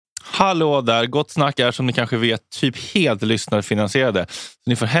Hallå där, Gott Snack är som ni kanske vet typ helt lyssnarfinansierade. Så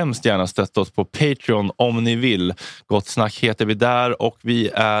ni får hemskt gärna stötta oss på Patreon om ni vill. Gott Snack heter vi där och vi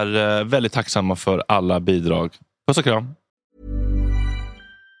är väldigt tacksamma för alla bidrag. Puss och kram!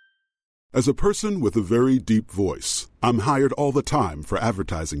 As a person with a very deep voice, I'm hired all the time for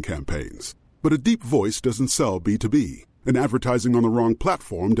advertising campaigns. But a deep voice doesn't sell B2B, and advertising on the wrong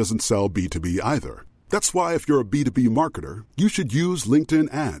platform doesn't sell B2B either. That's why if you're a B2B marketer, you should use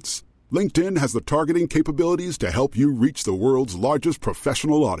LinkedIn ads. LinkedIn has the targeting capabilities to help you reach the world's largest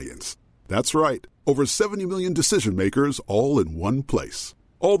professional audience. That's right, over 70 million decision makers all in one place.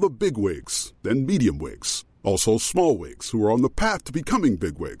 All the big wigs, then medium wigs, also small wigs who are on the path to becoming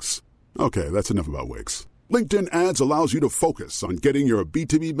big wigs. Okay, that's enough about wigs. LinkedIn ads allows you to focus on getting your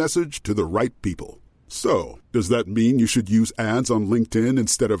B2B message to the right people. So, does that mean you should use ads on LinkedIn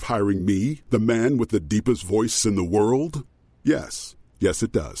instead of hiring me, the man with the deepest voice in the world? Yes. Yes,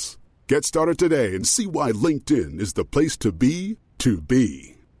 it does. Get started today and see why LinkedIn is the place to be to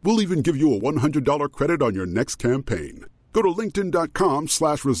be. We'll even give you a $100 credit on your next campaign. Go to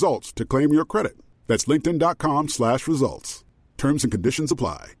linkedin.com/results to claim your credit. That's linkedin.com/results. Terms and conditions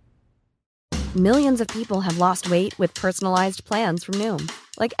apply. Millions of people have lost weight with personalized plans from Noom.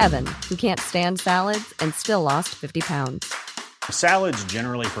 Like Evan, who can't stand salads and still lost 50 pounds. Salads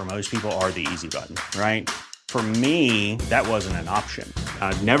generally for most people are the easy button, right? For me, that wasn't an option.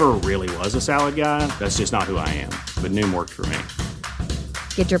 I never really was a salad guy. That's just not who I am. But Noom worked for me.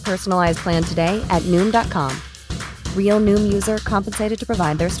 Get your personalized plan today at Noom.com. Real Noom user compensated to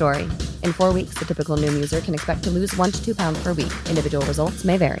provide their story. In 4 weeks, the typical Noom user can expect to lose 1 to 2 pounds per week. Individual results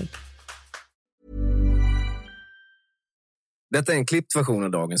may vary. Detta är en klippt version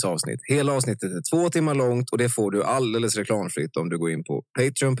av dagens avsnitt. Hela avsnittet är 2 timmar långt och det får du alldeles reklamfritt om du går in på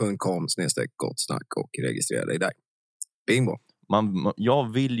patreon.com/gottsnack och registrerar dig där. Bingo!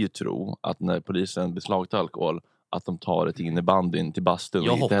 Jag vill ju tro att när polisen beslagtar alkohol att de tar ett innebandyn till bastun.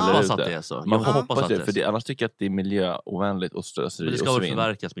 Jag hoppas att det är så. Man hoppas det, för annars tycker jag att det är miljöovänligt och slöseri. Men det ska väl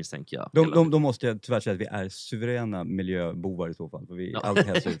förverkas, misstänker jag. De måste jag tyvärr säga att vi är suveräna miljöbovar i så fall. För vi allt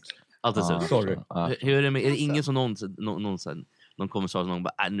helst ut. Allt är så. Sorry. Hur är det med, är det ingen som någonsin någon kommissar som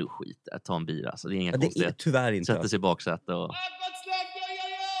bara, nu skit, ta en bira. Alltså, det är inga konstigheter. Det är tyvärr inte. Sätter sig i baksätet och...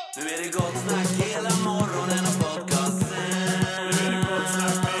 Nu är det gott snack hela morgonen och podcasten. Nu är det gott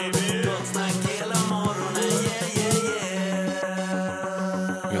snack, baby. Gott snack hela morgonen,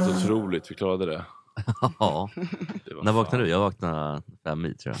 yeah. Helt otroligt, vi klarade det. Ja. När vaknade du? Jag vaknade 5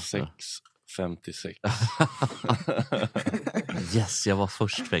 i, tror jag. 6:56. Yes, jag var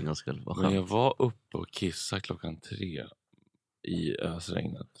först för en gångs skull. Men jag var uppe och kissade 3:00 i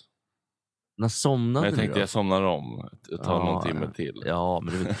ösregnet. När somnade jag tänkte du då? Jag somnar om. Jag tar någon timme till. Ja,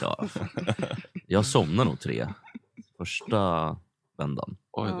 men det är väl klart. Jag somnade nog 3. Första vändan.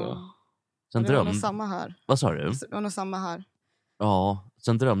 Oj då. Sen det var nog samma här. Vad sa du? Det var nog samma här. Ja,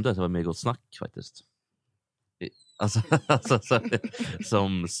 sen drömde jag att det var med Gott Snack faktiskt. Alltså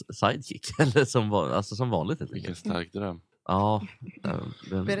som sidekick. Eller som vanligt. Vilken stark dröm. Ja.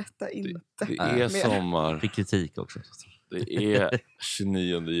 Berätta inte. Det är sommar. Fick kritik också. Det är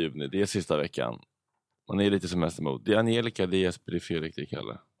 29 juni. Det är sista veckan. Man är lite semestermod. Det är Angelica, det är Jesper, det är Fredrik, det är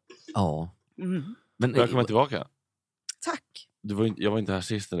Kalle. Ja. Mm. Men välkommen tillbaka. Tack. Jag var inte här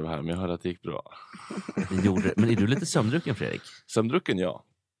sist när du var här, men jag hörde att det gick bra. Men är du lite sömndrucken, Fredrik? Sömndrucken, ja.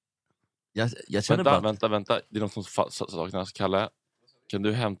 Jag känner vänta. Det är något som saknas. Kalle, kan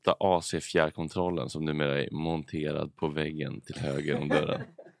du hämta AC-fjärrkontrollen som numera är monterad på väggen till höger om dörren?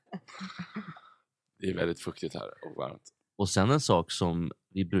 Det är väldigt fuktigt här och varmt. Och sen en sak som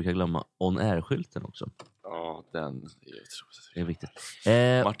vi brukar glömma, on-air-skylten också. Ja, den är viktigt.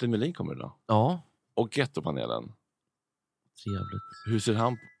 Martin Melin kommer idag. Ja. Och Ghetto-panelen. Trevligt. Hur ser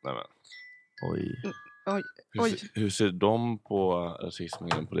han... Nej, men. Oj. Hur ser de på rasismen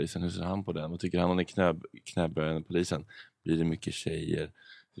inom polisen? Hur ser han på den? Vad tycker han om den knäböjande polisen? Blir det mycket tjejer?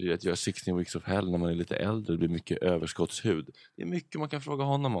 Att göra 16 weeks of hell när man är lite äldre. Det blir mycket överskottshud. Det är mycket man kan fråga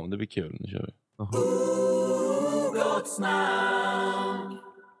honom om. Det blir kul. Nu kör vi.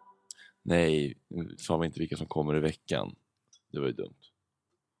 Nej, nu sa vi inte vilka som kommer i veckan. Det var ju dumt.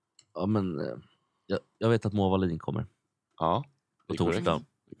 Ja, men jag vet att Moa Wallin kommer. Ja, på torsdag.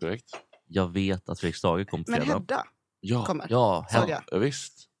 Det är korrekt. Jag vet att Fredrik Stage kommer på fredag. Men Hedda kommer. Ja,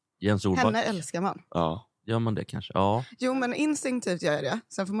 visst. Jens Orback. Henne älskar man. Ja. Gör man det kanske? Ja. Jo, men instinktivt gör jag det.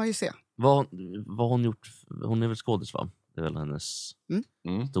 Sen får man ju se. Vad hon gjort? Hon är väl skådis, va? Det är väl hennes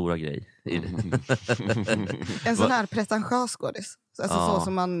stora grej. En sån här pretentiös skådis. Alltså så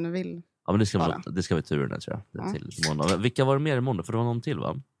som man vill. Ja, men det ska vi turen, tror jag. Till imorgon. Vilka var det mer imorgon? För det var någon till,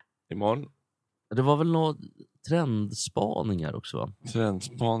 va? Imorgon Det var väl några trendspaningar också, va?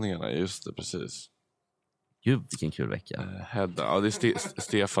 Trendspaningarna, just det, precis. Gud, vilken kul vecka. Hedda, ja det är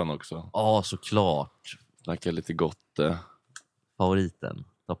Stefan också. Ja, såklart. Snackar lite gott. Favoriten,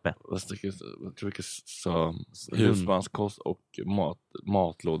 topp 1. Jag tror jag sa husmanskost och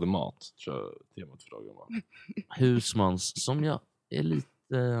matlådemat, tror jag temat för dagen var. Husmans, som jag är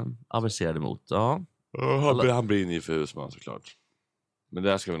lite averserad emot. Ja. Han brinner ju för husman såklart. Men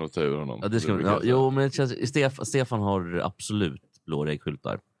där ska vi nog ta ur honom. Ja, det ska vi, ja, jo, men det känns, Stefan har absolut blå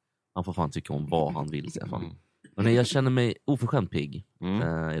regskyltar. Han får fan tycka om vad han vill, Stefan. Men jag känner mig oförskämt pigg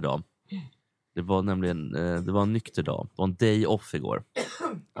idag. Det var nämligen det var en nykter dag. Det var en day off igår.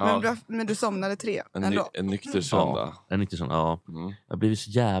 Ja. Men du somnade 3 En nykter söndag. Ja, en nykter söndag, ja. Jag blev så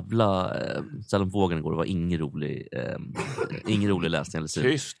jävla sällan på vågen igår. Det var ingen rolig läsning eller syn.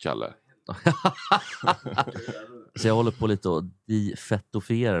 Tyst, Kalle. Så jag håller på lite och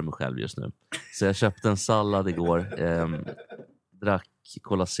defettofiera mig själv just nu. Så jag köpte en sallad igår. Drack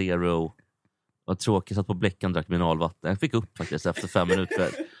Cola Zero. Var tråkigt, satt på bläckan, drack mineralvatten. Jag fick upp faktiskt efter 5 minuter.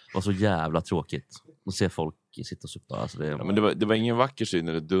 Det var så jävla tråkigt. Och se folk sitta och suppa. Alltså Ja, men det var ingen vacker syn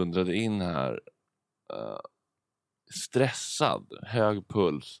när det dundrade in här. Stressad, hög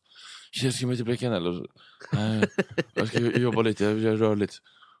puls. Jag ska med till bläckan eller? Jag ska jobba lite, jag rör lite.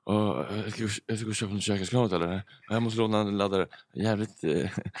 Jag ska gå och köpa något käkaskramat eller? Jag måste låna en laddare. Jävligt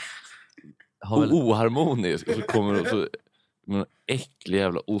oharmonisk. Och så kommer det så en äcklig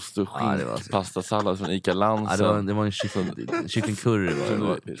jävla ost och pastasallad från Ica Lansen. Det var en kycklingcurry.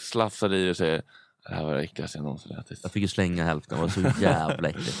 Du slafsade i och säger det här var det äckligaste jag någonsin ätit. Jag fick ju slänga hälften. Det var så jävla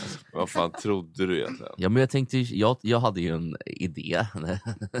äckligt. Alltså. Vad fan trodde du egentligen? Ja, men jag tänkte jag hade ju en idé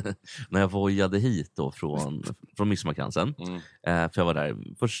när jag vojade hit då från Midsommarkransen. För jag var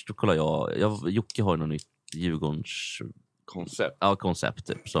där. Först kollade Jocke har ju något nytt Djurgårdens koncept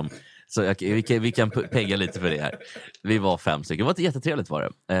typ, så vi kan pegga lite för det här. Vi var 5 stycken. Det var jättetrevligt var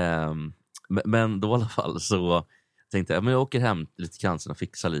det. Men då i alla fall så tänkte jag, men jag åker hem lite Kransen och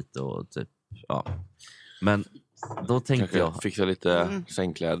fixar lite och typ, ja. Men då tänkte jag fixa lite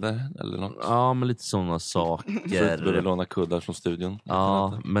sängkläder eller något. Ja, men lite sådana saker. Så började låna kuddar från studion.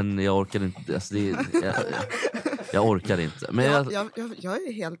 Ja, men jag orkade inte. Alltså jag orkade inte. Men jag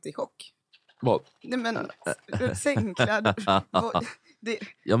är helt i chock. Vad? Nej, men sängkläder.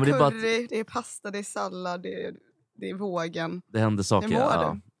 Det är pasta, det är sallad, det är vågen. Det händer saker. Hur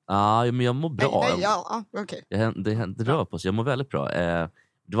mår du? Ja, men jag mår bra. Okay. Det rör på sig. Jag mår väldigt bra.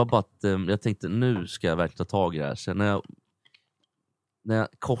 Det var bara att jag tänkte nu ska jag verkligen ta tag i det här. Sen när jag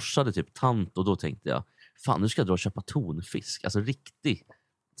korsade typ tant och då tänkte jag fan, nu ska jag dra och köpa tonfisk. Alltså riktigt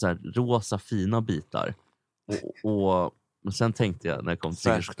så här rosa fina bitar. Men sen tänkte jag när jag kom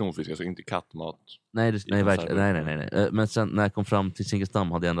till färsk tonfisk, alltså inte kattmat. Nej, verkligen. Nej. Men sen när jag kom fram till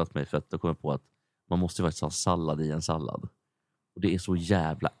Zinkensdamm hade jag ändrat mig för att då kom jag på att man måste ju faktiskt ha sallad i en sallad. Och det är så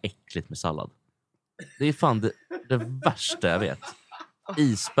jävla äckligt med sallad. Det är fan det värsta jag vet.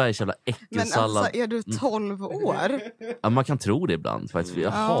 Isbergs jävla äckelsallad. Men alltså, är du 12 år? Ja, man kan tro det ibland faktiskt.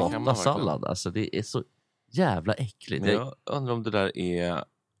 Jag hatar sallad. Alltså, det är så jävla äckligt. Men jag undrar om det där är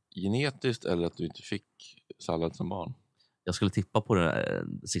genetiskt eller att du inte fick sallad som barn. Jag skulle tippa på det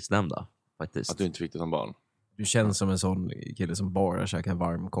sistnämnda faktiskt. Att du inte fick det som barn. Du känns som en sån kille som bara käkar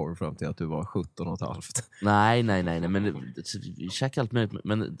varmkorv fram till att du var 17,5. Nej. Men käkar allt möjligt.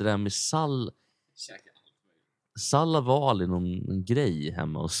 Men det där med sallad var aldrig någon grej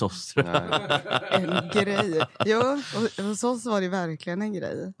hemma hos oss. En grej. Jo, och hos oss var det verkligen en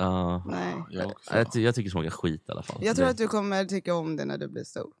grej. Nej. Jag tycker det smakar skit i alla fall. Jag tror att du kommer tycka om det när du blir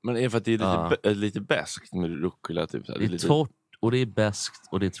stor. Men är det för att det är lite bäskt med rucola? Typ. Det är torrt och det är bäskt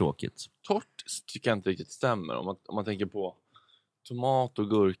och det är tråkigt. Torrt tycker jag inte riktigt stämmer. Om man tänker på tomat och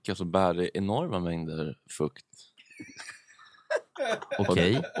gurka så bär det enorma mängder fukt.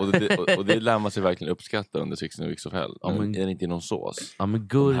 Okej. Och det lär man sig verkligen uppskatta under 16 weeks of hell. Men är det inte någon sås? Ja, men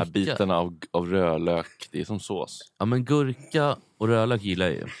gurka. De här bitarna av rödlök, det är som sås. Ja, men gurka och rödlök gillar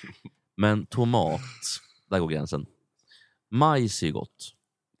jag ju. Men tomat, där går gränsen. Majs är gott.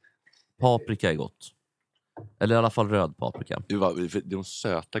 Paprika är gott. Eller i alla fall röd paprika. Det är de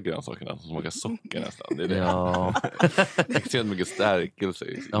söta grönsakerna som smakar socker nästan. Det är det. Ja. Extremt mycket stärkelse.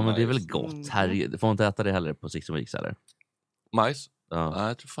 Ja, men det är väl gott. Herregud. Du får inte äta det heller på 16 weeks, eller? Majs? Ja. Nej,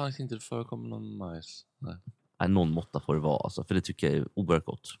 jag tror faktiskt inte det förekommer någon majs. Nej, någon måtta får det vara. Alltså, för det tycker jag är oerhört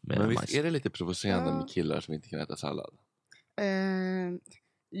gott med men majs. Visst är det lite provocerande med killar som inte kan äta sallad?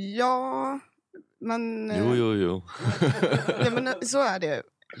 Ja, men... Jo. Ja, men så är det.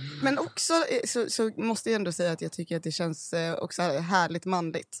 Men också så måste jag ändå säga att jag tycker att det känns också härligt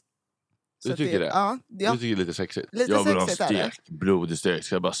manligt. Du tycker det? Ja. Du tycker det är lite sexigt? Lite jag vill ha sexigt är det. stek, blodig stek.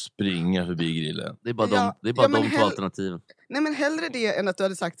 Ska jag bara springa förbi grillen? Det är bara Ja, de men två alternativen. Nej, men hellre det än att du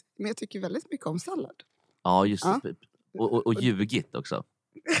hade sagt, men jag tycker väldigt mycket om sallad. Ja, just Ja. det. Och ljugit också.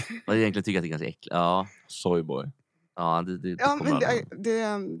 Jag egentligen tycker att det är ganska äckligt. Ja. Soyboy. Ja, det Ja, kommer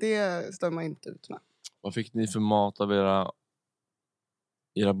men det står man inte ut med. Vad fick ni för mat av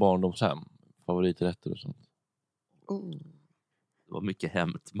era barndomshem? Favoriträtter och sånt? Det var mycket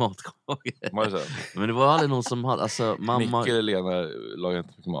hämtmat. Var det så? Men det var aldrig någon som hade... Alltså, mamma... Micke eller Lena lagade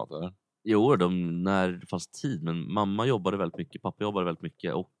inte mycket mat, eller? Jo, när det fanns tid. Men mamma jobbade väldigt mycket. Pappa jobbade väldigt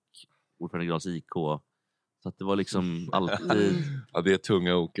mycket. Och ordförande Grans IK. Så att det var liksom alltid... Ja, det är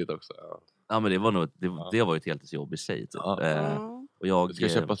tunga oket också. Ja, men det var nog... Det var ju ett heltidsjobb i sig. Typ. Ja. Och jag... Det ska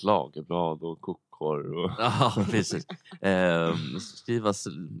köpas lagerblad och kokor och... Ja, precis.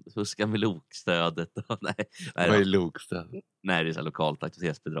 Fuska med lokstödet. Nej, vad är lokstöd? Nej, det är så här lokalt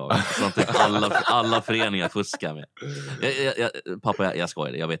aktivitetsbidrag. Sånt alla föreningar fuskar med. Pappa, jag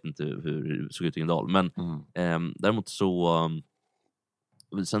skojar. Jag vet inte hur det såg ut i Indal. Men däremot så...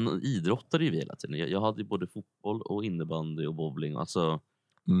 Sen idrottade ju vi hela tiden. Jag hade ju både fotboll och innebandy och bowling. Alltså,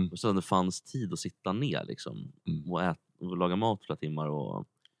 och sen det fanns tid att sitta ner liksom, och laga mat flera timmar.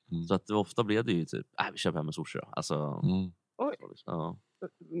 Så att ofta blev det ju typ, vi köper hem en sushi då. Alltså, Oj, ja.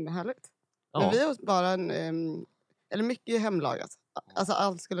 härligt. Ja. Men vi åt bara eller mycket hemlagat. Alltså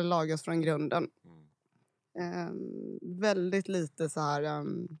allt skulle lagas från grunden. Väldigt lite så här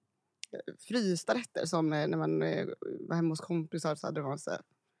frysta rätter som när man var hemma hos kompisar så hade man så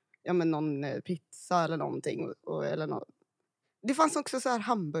här, men någon pizza eller någonting eller något. Det fanns också så här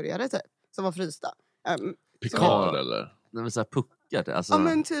hamburgare typ som var frysta. Picard eller? Det var så här puckar. Alltså... Ja,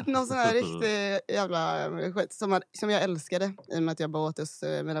 men typ någon sån här riktig jävla skit som jag älskade i och med att jag bara åt hos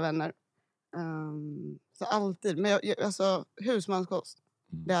mina vänner. Så alltid. Men alltså husmanskost,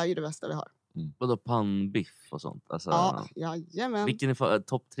 det är ju det bästa vi har. Vadå, pannbiff och sånt? Alltså, ja, jajamän. Vilken är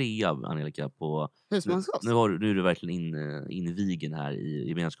topp 3, Angelica, på... Husmanskost? Nu är du verkligen invigen här i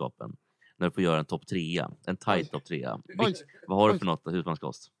gemenskapen. När du får göra en topp 3. En tight topp 3. Vad har du för något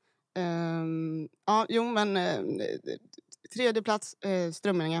husmanskost? Ja, jo men tredje plats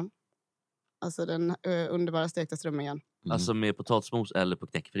strömmingen. Alltså den underbara stekta strömmingen. Alltså med potatismos eller på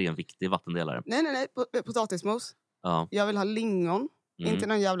knäck, för det är en viktig vattendelare. Nej, potatismos. Ja. Jag vill ha lingon. Inte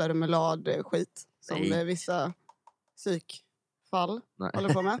någon jävla remoulad-skit som vissa psykfall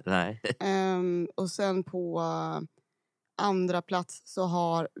håller på med. Nej. Och sen på andra plats så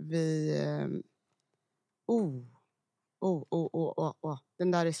har vi...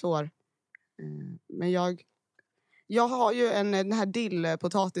 Den där är svår. Men jag har ju den här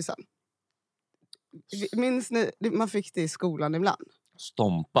dillpotatisen. Minns ni? Man fick det i skolan ibland.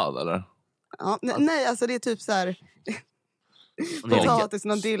 Stompad, eller? Ja, nej, alltså det är typ så här... potatis,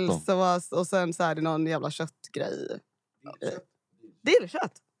 någon dillsås och sen så är det någon jävla köttgrej.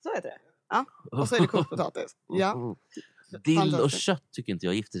 Dillkött, så heter det. Ja. Och så är det kokt potatis. Ja. Dill och kött tycker inte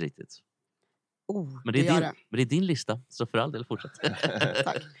jag är giftigt riktigt. Men det är din lista, så för all del fortsätt.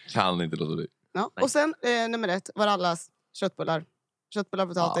 Tack. Kan inte låta bli. Ja. Och sen nummer 1 var allas köttbullar. Köttbullar,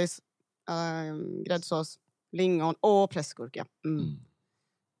 potatis, gräddsås, lingon och pressgurka.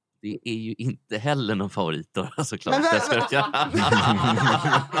 Det är ju inte heller någon favorit då, såklart.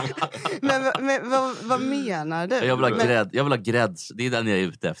 Men vad menar du? Jag vill ha grädds. Det är den jag är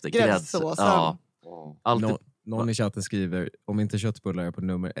ute efter. Gräddsåsen. Ja. Någon i chatten skriver, om inte köttbullar är på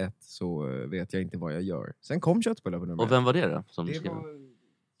nummer 1 så vet jag inte vad jag gör. Sen kom köttbullar på nummer 1. Och vem var det då? Som det skrev? var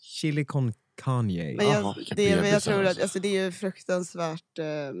chili con Kanye. Men jag tror att alltså, det är ju fruktansvärt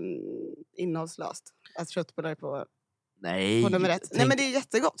innehållslöst att köttbullar på nummer 1. Nej, men det är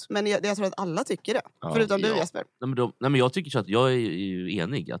jättegott. Men jag tror att alla tycker det. Förutom du, Jesper. Nej, men jag tycker så att jag är ju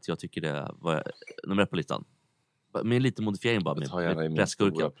enig att jag tycker det var nummer 1 på listan. Med lite modifiering bara med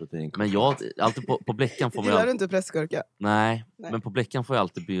pressgurka. Men jag alltid på bläckan får man... Gillar du inte pressgurka? Nej, men på bläckan får jag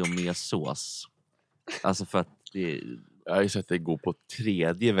alltid be om mer sås. Alltså för att det... Jag har ju sett det gå på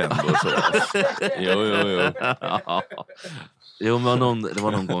 3:e vändor sås. Jo. Jo, men det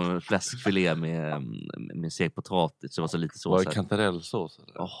var någon gång fläskfilé med seg potatis. Så det var så lite sås. Var det kantarellsås?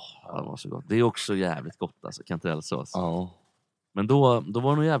 Det var så gott. Det är också jävligt gott alltså, kantarellsås. Ja. Men då var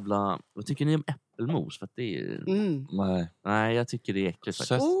det nog jävla... Vad tycker ni om äppelmos? För att det är... Nej, jag tycker det är äckligt.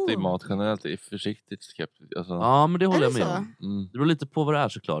 Sött i mat generellt är försiktigt skeptiskt. Alltså... Ja, men det håller jag med om. Det beror lite på vad det är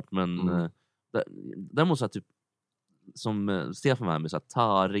såklart. Men däremot så här, typ som Stefan var här med så här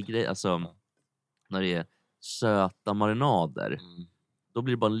tarigrej, alltså när det är söta marinader, då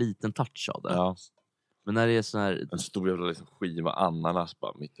blir det bara en liten touch av det. Ja. Men när det är sån här... En stor jävla liksom skiva ananas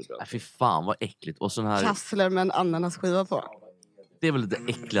bara mitt i bland. Fy fan vad äckligt. Och sån här... Kassler med en ananasskiva på. Det är väl det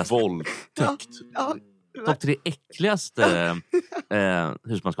äckligaste. Våldtäkt. Ja. Topp 3 äckligaste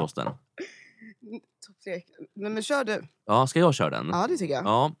husmanskosten. Topp 3. Men kör du. Ja, ska jag köra den? Ja, det tycker jag.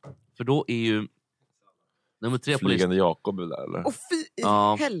 Ja, för då är ju nummer 3 på listan. Flygande Jakob är där, eller? Och fy i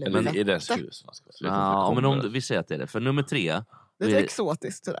Ja, helvete. Eller är det ens husmanskost? Ja, men om vi säger att det är det. För nummer 3... Det är lite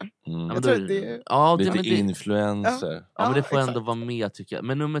exotiskt sådär. Jag tror att det är... Ja, lite men influencer. Ja, men det får exakt. ändå vara med tycker jag.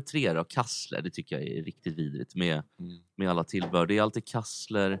 Men nummer 3 då, kassler, det tycker jag är riktigt vidrigt med alla tillbehör. Det är alltid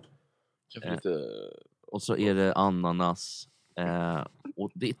kassler. Och så är det ananas.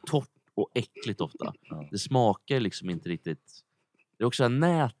 Och det är torrt och äckligt ofta. Det smakar liksom inte riktigt. Det är också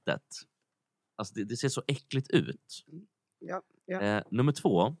nätet. Alltså det ser så äckligt ut. Ja. Nummer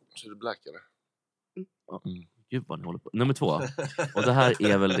 2. Så är det black, eller? Gud vad ni håller på. Nummer 2. Och det här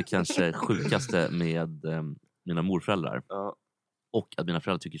är väl det kanske sjukaste med mina morföräldrar. Ja. Och att mina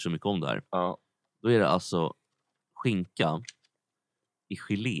föräldrar tycker så mycket om det här. Ja. Då är det alltså skinka i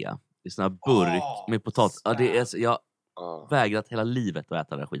gelé. I sån här burk med potatis. Ja, det är så, jag vägrat hela livet att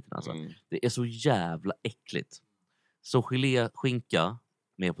äta den här skiten. Alltså. Det är så jävla äckligt. Så gelé, skinka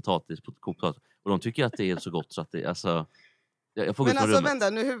med potatis, kokpotatis. Och de tycker att det är så gott så att det alltså... Jag får Men gå alltså rummet. vänta,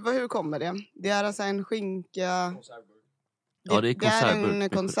 nu, hur kommer det? Det är alltså en skinka... Ja, det är konservburk. en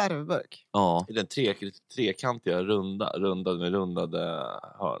konservburk. Ja. I den trekantiga, rundade med rundade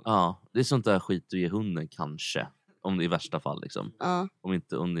hörn. Ja, det är sånt där skit du ger hunden kanske. Om det är i värsta fall liksom. Ja. Om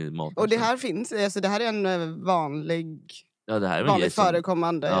inte under mat. Och det här finns, alltså det här är en vanlig... Ja, det här är väl vanligt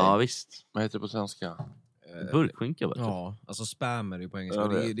förekommande... Ja, visst. Vad heter det på svenska? Burkskinka, va? Ja, alltså spam är det på engelska. Ja,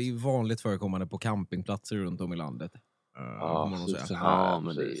 Det är vanligt förekommande på campingplatser runt om i landet. Ja, må man säga. Ja,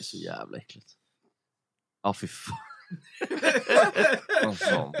 men det är så jävla äckligt. Ja, fy fan.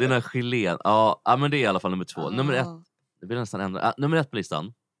 Den här gelén. Ja, men det är i alla fall nummer 2. Nummer 1. Det vill nästan ändra. Nummer 1 på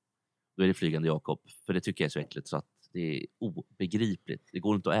listan. Då är det flygande Jakob. För det tycker jag är så äckligt så att det är obegripligt. Det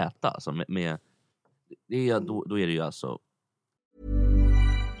går inte att äta. Alltså, då är det ju alltså...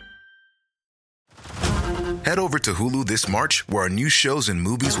 Head over to Hulu this March, where our new shows and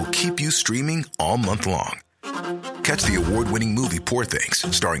movies will keep you streaming all month long. Catch the award-winning movie Poor Things,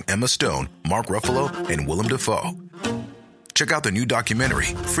 starring Emma Stone, Mark Ruffalo, and Willem Dafoe. Check out the new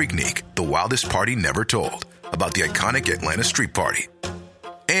documentary, Freaknik, The Wildest Party Never Told, about the iconic Atlanta Street Party.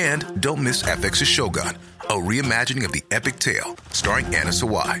 And don't miss FX's Shogun, a reimagining of the epic tale, starring Anna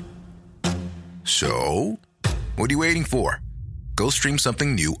Sawai. So, what are you waiting for? Go stream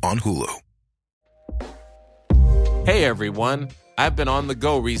something new on Hulu. Hey everyone, I've been on the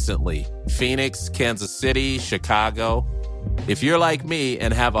go recently. Phoenix, Kansas City, Chicago. If you're like me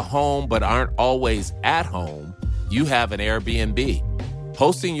and have a home but aren't always at home, you have an Airbnb.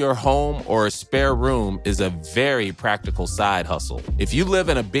 Hosting your home or a spare room is a very practical side hustle. If you live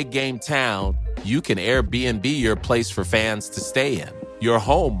in a big game town, you can Airbnb your place for fans to stay in. Your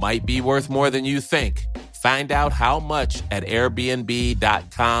home might be worth more than you think. Find out how much at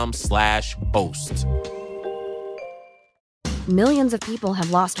airbnb.com/host. Millions of people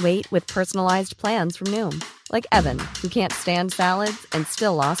have lost weight with personalized plans from Noom. Like Evan, who can't stand salads and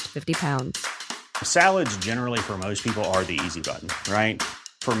still lost 50 pounds. Salads generally for most people are the easy button, right?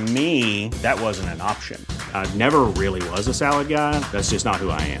 For me, that wasn't an option. I never really was a salad guy. That's just not who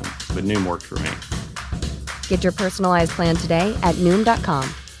I am. But Noom worked for me. Get your personalized plan today at Noom.com.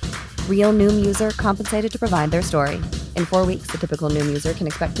 Real Noom user compensated to provide their story. In 4 weeks, the typical Noom user can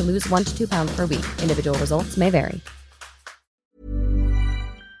expect to lose 1 to 2 pounds per week. Individual results may vary.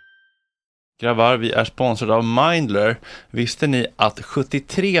 Grabbar, vi är sponsrade av Mindler. Visste ni att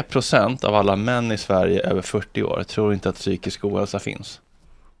 73% av alla män i Sverige över 40 år tror inte att psykisk ohälsa finns?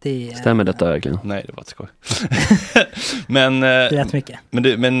 Stämmer detta verkligen? Nej, det var ett skoj. Men, rätt mycket.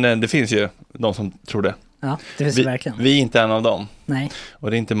 Men det finns ju de som tror det. Ja, det finns verkligen. Vi är inte en av dem. Nej.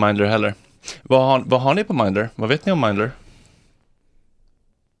 Och det är inte Mindler heller. Vad har ni på Mindler? Vad vet ni om Mindler?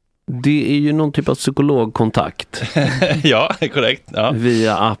 Det är ju någon typ av psykologkontakt. Ja, korrekt. Ja.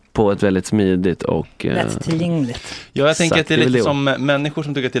 Via app på ett väldigt smidigt och... lättillgängligt. Ja, jag tänker att det är lite som människor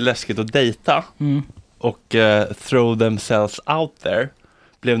som tycker att det är läskigt att dejta och throw themselves out there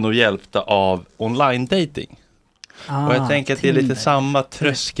blev nog hjälpta av online dating. Och jag tänker att det är lite samma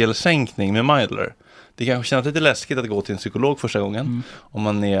tröskelsänkning med Mindler. Det kanske känns lite läskigt att gå till en psykolog första gången om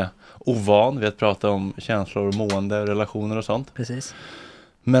man är ovan vid att prata om känslor och mående, relationer och sånt. Precis.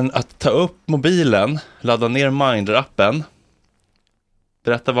 Men att ta upp mobilen, ladda ner Mindler-appen,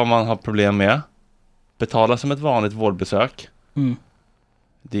 berätta vad man har problem med, betala som ett vanligt vårdbesök.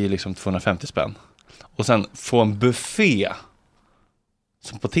 Det är liksom 250 spänn. Och sen få en buffé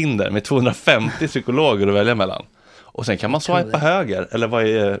som på Tinder med 250 psykologer att välja mellan. Och sen kan man swipa höger, eller vad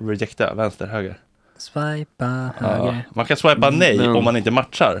är rejecta, vänster, höger? Swipa höger. Man kan swipa nej om man inte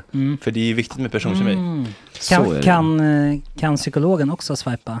matchar. För det är viktigt med personkemi. Kan psykologen också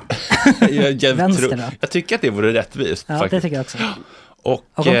swipa jag vänster då? Jag tycker att det vore rättvist. Ja, faktiskt. det tycker jag också. Och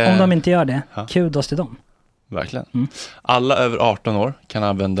om om de inte gör det, kudos till dem. Verkligen. Alla över 18 år kan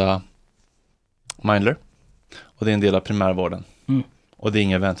använda Mindler. Och det är en del av primärvården. Och det är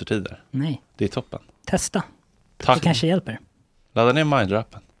inga väntetider. Nej. Det är toppen. Testa. Tack. Det kanske hjälper. Ladda ner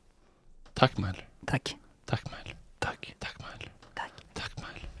Mindler-appen. Tack Mindler. Tack. Tack Mindler. Tack Mindler. Tack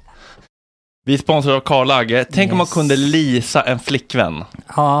Mindler. Vi sponsrar av Karl Agge. Tänk om man kunde leasa en flickvän.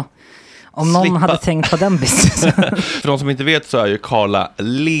 Ja. Om någon hade tänkt på den businessen. För de som inte vet så är ju Karla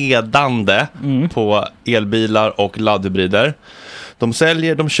ledande på elbilar och laddhybrider. De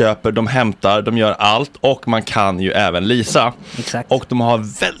säljer, de köper, de hämtar, de gör allt och man kan ju även leasa. Exakt. Och de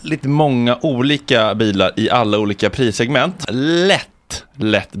har väldigt många olika bilar i alla olika prissegment. Lätt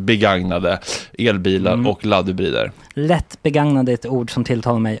begagnade elbilar och laddhybrider. Lätt begagnade är ett ord som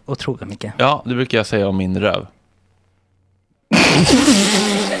tilltalar mig otroligt mycket. Ja, det brukar jag säga om min röv.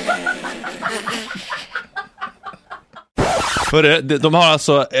 De har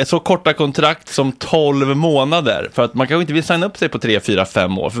alltså så korta kontrakt som 12 månader. För att man kanske inte vill signa upp sig på 3, 4,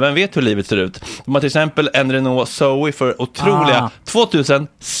 5 år. För vem vet hur livet ser ut. De har till exempel en Renault Zoe för otroliga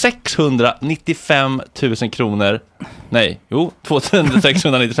 2695 000 kronor. Nej,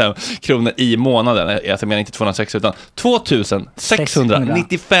 2695 kronor i månaden. Jag menar inte 260 utan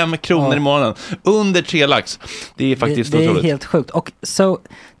 2695 kronor i månaden. Under 3 lax. Det är faktiskt otroligt. Det är helt sjukt. Och så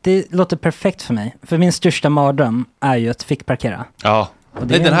det låter perfekt för mig. För min största mardröm är ju att fick parkera. Ja.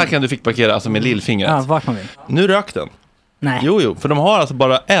 Nej, den här kan du fick parkera alltså med lillfingret. Ja, vart man vill. Nu rök den. Nej. Jo, för de har alltså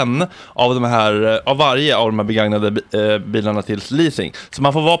bara en av de här av varje av de här begagnade bilarna till leasing. Så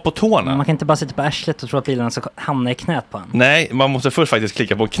man får vara på tårna. Man kan inte bara sitta på arslet och tro att bilarna ska hamna i knät på en. Nej, man måste först faktiskt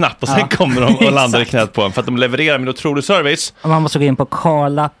klicka på en knapp och sen kommer de och landar i knät på en. För att de levererar med otrolig service. Och man måste gå in på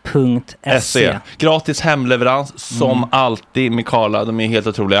karla.se. Gratis hemleverans som alltid med Karla. De är helt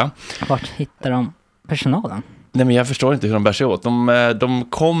otroliga. Vart hittar de personalen? Nej, men jag förstår inte hur de bär sig åt. De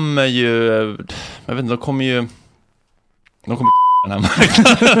kommer ju... Jag vet inte, de kommer den här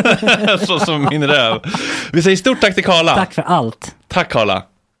marknaden. Så som min röv. Vi säger stort tack till Karla. Tack för allt. Tack Karla.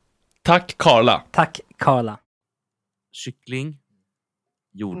 Tack Karla. Tack Karla. Kyckling,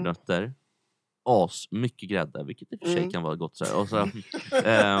 jordnötter, mycket grädde, vilket i och för sig kan vara gott så här. Och så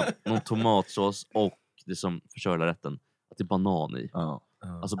någon tomatsås och det som försörjlar rätten, att det är banan i.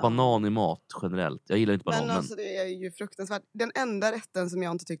 Alltså banan i mat generellt. Jag gillar inte banan. Men alltså det är ju fruktansvärt. Den enda rätten som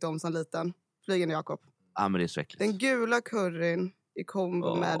jag inte tyckte om som liten, Flygande Jakob. Ja, men det är så äckligt. Den gula curryn i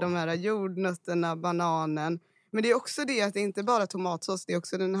kombo med de här jordnötterna, bananen. Men det är också det att det inte bara tomatsås, det är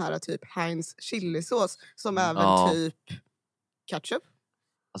också den här typ Heinz chilisås som är väl typ ketchup.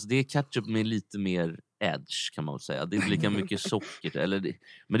 Alltså det är ketchup med lite mer edge kan man väl säga. Det är inte lika mycket socker.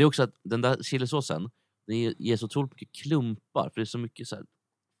 Men det är också att den där chilisåsen, det ger så otroligt mycket klumpar. För det är så mycket så här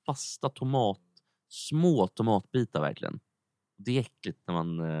fasta små tomatbitar verkligen. Det är äckligt när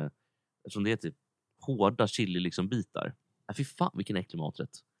man, eftersom det är typ hårda chili liksom bitar. Fy fan vilken äcklig maträtt.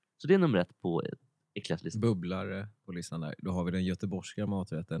 Så det är nummer 1 på äckligaste listan. Bubblare på listan där. Då har vi den göteborgska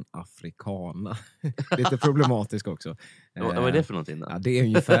maträtten africana. Lite problematisk också. Vad är det för någonting då? Ja, det är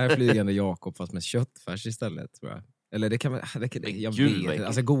ungefär Flygande Jakob fast med köttfärs istället tror jag. Eller det kan man... Jag vet,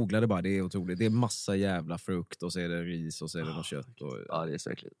 alltså googla det bara, det är otroligt. Det är massa jävla frukt och så är det ris och så är det något kött. Och... Ja, det är så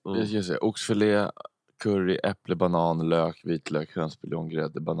äckligt. Jag ska säga, oxfilé, curry, äpple, banan, lök, vitlök, hönsbuljong,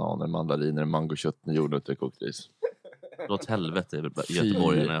 grädde, bananer, mandariner, mangokött, jordnötter, kokt ris. Låt helvete i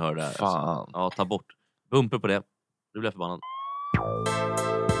Göteborg när jag hör det här. Fan. Ja, ta bort. Bumper på det. Du blir förbannad.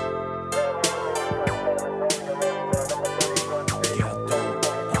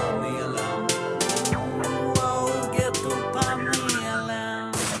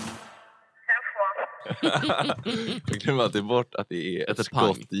 Jag glömmer alltid bort att det är ett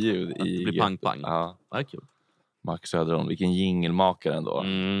skottljud i... Det blir pang-pang. Ja. Det är kul. Max Söderholm, vilken jingelmakare ändå.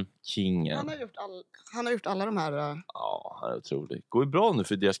 Kingen. Han har gjort alla de här... Ja, han är otrolig. Går ju bra nu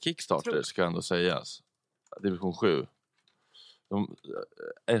för deras Kickstarter, ska ändå sägas. Division 7. De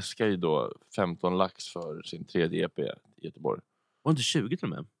äskar ju då 15 lax för sin 3D EP i Göteborg. Var inte 20 till och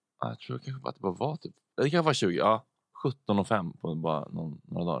med? Ja, jag tror kanske att det bara var typ... Det kanske var 20, ja. 17,5 på bara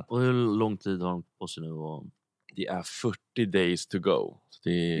några dagar. Och hur lång tid har de på sig nu? Det är 40 days to go. Så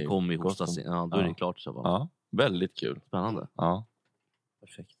det kommer ju hostas in. Ja, då är det klart. Så va? Ja, väldigt kul. Spännande. Ja.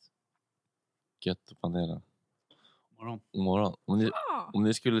 Perfekt. Gött att panela. Morgon. Om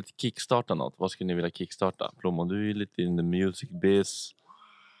ni skulle kickstarta något, vad skulle ni vilja kickstarta? Plommon, du är ju lite in the music biz.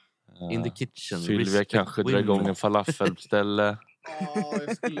 In the kitchen. Sylvia kanske drar igång en falafelställe. Ja,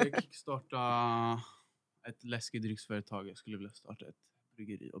 jag skulle kickstarta ett läskedrycksföretag. Jag skulle vilja starta ett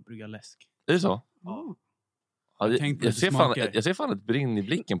bryggeri och brygga läsk. Är det så? Ja. Ja, jag ser fan ett brinn i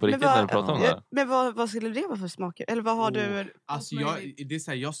blicken på riktigt när du pratar om det här. Men vad skulle det vara för smaker? Eller vad har du? Alltså det är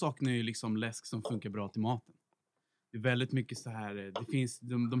så här, jag saknar ju liksom läsk som funkar bra till maten. Det är väldigt mycket så här. Det finns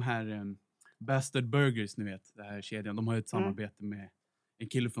de här Bastard Burgers, ni vet. Det här kedjan. De har ju ett samarbete med en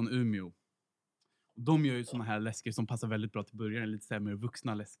kille från Umeå. De gör ju såna här läsker som passar väldigt bra till burgaren. Lite så här mer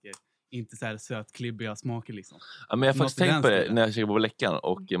vuxna läsker. Inte så här söt, klibbiga smaker liksom. Ja, men jag har faktiskt tänkt på det när jag kikar på läckan.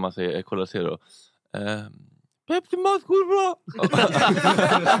 Och man säger, jag kollar och ser då. Pepsi Max går bra!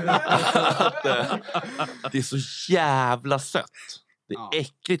 Det är så jävla sött. Det är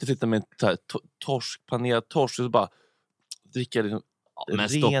äckligt att sitta med en panerad torsk och så bara dricka liksom men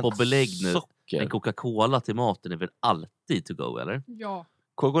stopp och belägg nu. Socker. En Coca-Cola till maten är väl alltid to go, eller? Ja.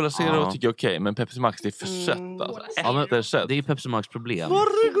 Coca-Cola Zero tycker jag okej, men Pepsi Max det är för sött alltså. Ja, men det är Pepsi Max problem.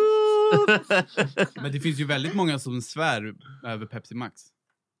 Men det finns ju väldigt många som svär över Pepsi Max.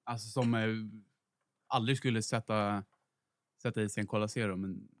 Alltså som aldrig skulle sätta i sig en Cola Zero,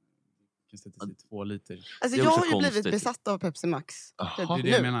 men kan sätta sig 2 liter. Alltså jag har ju blivit besatt av Pepsi Max. Det är det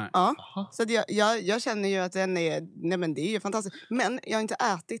jag menar. Ja. Så att jag känner ju att den är, nej men det är ju fantastiskt. Men jag har inte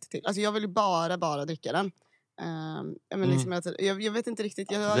ätit till. Alltså jag vill ju bara dricka den. Men liksom jag vet inte riktigt.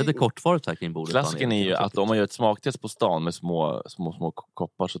 Det är det kortvarigt här kring bordet. Klassiken är ju att om man gör ett smaktest på stan med små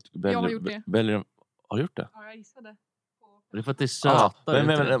koppar så jag har gjort det. Har du gjort det? Ja, jag gissade. Det är för att det är sötare.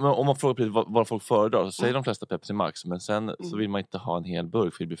 Men om man frågar precis vad folk föredrar så säger de flesta Pepsi Max. Men sen så vill man inte ha en hel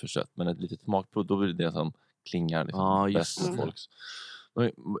burk för det blir för sött. Men ett litet smakprov, då blir det som klingar liksom bäst med folks.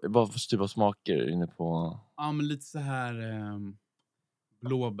 Men, vad för typ av smaker är inne på? Ja, men lite så här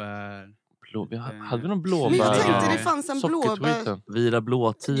blåbär. Hade vi någon blåbär? Men jag tänkte det fanns en blåbär. Vira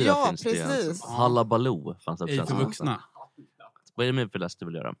blåtira finns det. Precis. Hallabaloo fanns också. För vuxna. Vad är det med för läst du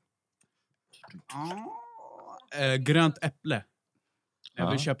vill göra? Grönt äpple. Jag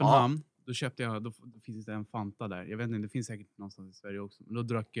var i Köpenhamn. Då köpte jag, då finns det en Fanta där. Jag vet inte, det finns säkert någonstans i Sverige också. Men då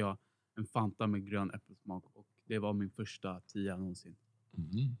drack jag en Fanta med grön äppelsmak. Och det var min första 10 någonsin.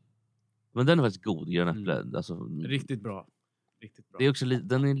 Men den är faktiskt god, grön äpple. Alltså, riktigt bra. Det är också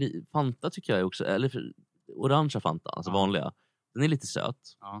Fanta tycker jag är också, eller orangea Fanta, alltså vanliga. Den är lite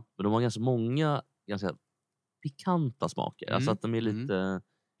söt. Men de har ganska många ganska pikanta smaker. Alltså att de är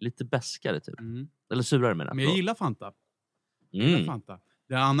lite bäskare typ. Eller surare menar jag. Men jag gillar Fanta. Fanta.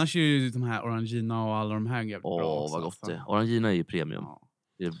 Det är annars ju de här Orangina och alla de här jävligt bra också. Vad gott det. Orangina är ju premium.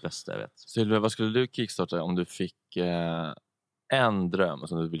 Det är det bästa jag vet. Sylvia, vad skulle du kickstarta om du fick en dröm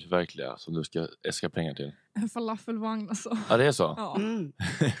som du vill förverkliga, som du ska äska pengar till? En falafelvagn alltså. Ja, det är så? Ja.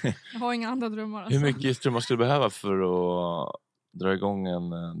 Jag har inga andra drömmar alltså. Hur mycket strömmar skulle du behöva för att dra igång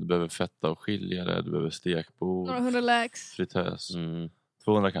du behöver fetta och skiljare, du behöver stekbord, några 100 lax, fritös,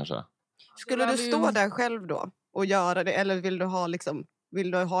 200 kanske. Skulle du stå där själv då och göra det, eller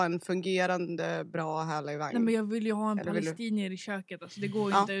vill du ha en fungerande, bra, härlig vagn? Nej, men jag vill ju ha en palestinier i köket. Alltså, det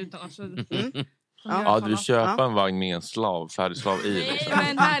går ju inte utan. Alltså, du vill köpa en vagn med en färdig slav i. Liksom.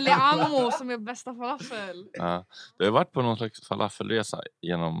 Nej, en härlig ammo som är bästa falafel. Ja. Du har varit på någon slags falafelresa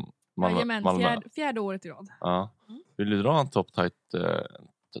genom Malmö. Fjärde året i rad. Ja. Vill du dra en top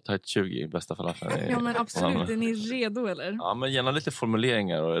tight 20 bästa falafel? Ja, men absolut. Är ni redo eller? Ja, men gärna lite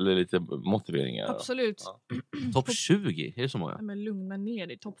formuleringar eller lite motiveringar. Absolut. Ja. Topp 20? Är det så många? Nej, men lugna ner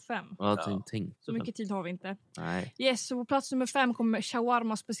dig. Topp 5. Så mycket tid har vi inte. Nej. Yes, så på plats nummer 5 kommer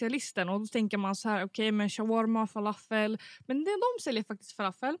shawarma-specialisten. Och då tänker man så här, okej, men shawarma, falafel. Men de säljer faktiskt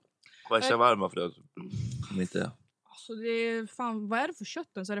falafel. Vad är shawarma för det? Inte. Alltså det är fan, vad är det för kött?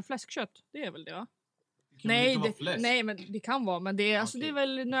 Så är det fläskkött? Det är väl det, va? Nej, men det kan vara. Men det är, alltså, det är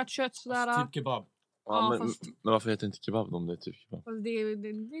väl nötkött sådär. Typ kebab. Ja, men varför heter det inte kebab om det är typ kebab? Det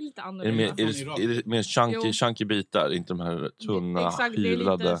är lite annorlunda. Är det mer chunky bitar? Inte de här tunna, exakt,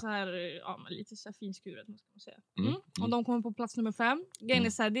 hyvlade? Det är lite så här, lite så här finskuret, måste man säga. Och de kommer på plats nummer 5. Grejen är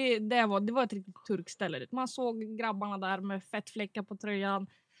så här, det var ett riktigt turkställe. Man såg grabbarna där med fettfläckar på tröjan.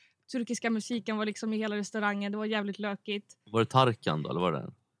 Turkiska musiken var liksom i hela restaurangen. Det var jävligt lökigt. Var det Tarkan då, eller var det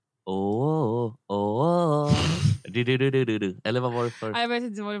den? Eller vad var det för? Jag vet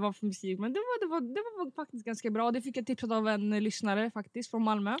inte vad det var för musik, men det var faktiskt ganska bra. Det fick jag tipsat av en lyssnare faktiskt från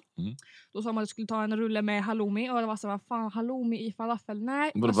Malmö. Då sa man att jag skulle ta en rulle med halloumi. Och det var så, vad fan, halloumi i falafel?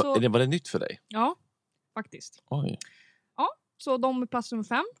 Nej. Var det nytt för dig? Ja, faktiskt. Oj. Ja, så de är plats nummer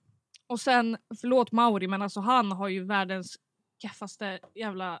 5. Och sen, förlåt Mauri, men alltså han har ju världens kaffaste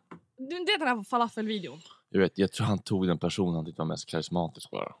jävla... Det är den här falafelvideon. Jag tror han tog den personen han tyckte var mest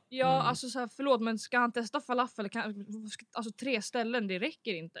karismatisk bara. Ja, alltså så här, förlåt, men ska han testa falafel? Alltså 3 ställen, det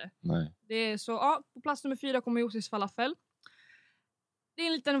räcker inte. Nej. Det är så, på plats nummer 4 kommer Josis falafel. Det är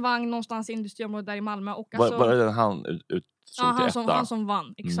en liten vagn någonstans i industriområdet där i Malmö. Och Var det den han utsåg han som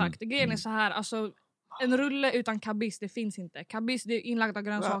vann, exakt. Grejen är så här, alltså en rulle utan kabiss, det finns inte. Kabiss, det är inlagda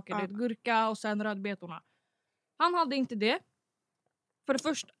grönsaker, det är gurka och sen rödbetorna. Han hade inte det. För det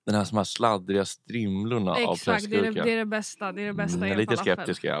första... Den här sladdriga strimlorna av pressgurka. Exakt, det är det bästa. Det är det bästa i jag är lite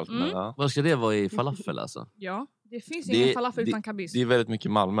skeptisk i allt. Men, Vad ska det vara i falafel alltså? Ja, det finns ingen falafel utan kabiss. Det är väldigt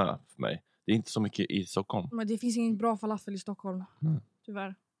mycket Malmö för mig. Det är inte så mycket i Stockholm. Men det finns ingen bra falafel i Stockholm.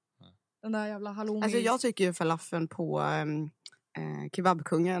 Tyvärr. Den där jävla halloumi. Alltså jag tycker ju falafeln på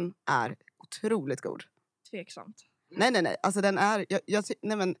Kebabkungen är otroligt god. Tveksamt. Nej. Alltså den är...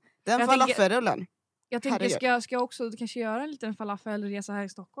 Den falafelrullen. Jag tänker, ska jag också kanske göra en liten falafelresa här i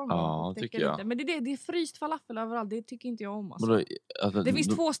Stockholm? Ja, tycker jag. Lite. Men det är fryst falafel överallt. Det tycker inte jag om. Alltså. Det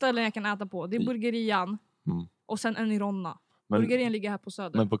finns 2 ställen jag kan äta på. Det är Burgerian och sen en i Ronna. Burgerian ligger här på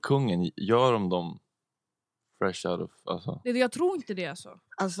Söder. Men på Kungen, gör de dem fresh out of... Alltså. Jag tror inte det alltså.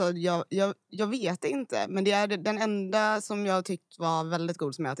 Alltså jag vet inte. Men det är den enda som jag tyckt var väldigt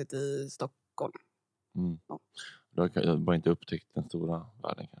god som jag ätit i Stockholm. Ja. Då har jag bara inte upptäckt den stora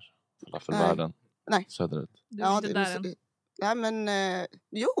världen kanske. Falafelvärlden. Nej. Söderut. Du är inte där än. Nej men,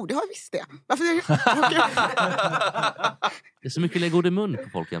 jo det har jag visst det. Varför det är så mycket lägg ord i mun på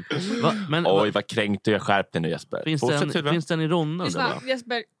folken. Oj vad kränkt jag skärpte nu Jesper. Finns den i Ronna?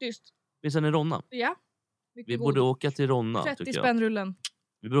 Jesper, tyst. Finns den i Ronna? Ja. Vi borde åka till Ronna 30 spänn rullen.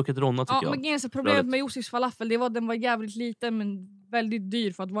 Vi borde åka till Ronna tycker jag. Men problemet med Josefs falafel, det var den var jävligt liten men väldigt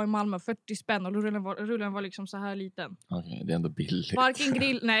dyr för att vara i Malmö. 40 spänn och rullen var liksom så här liten. Okej, det är ändå billigt. Varken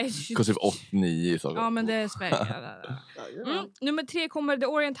grill, nej. Kostar 8-9 så. Ja, men det är Sverige. Nummer 3 kommer The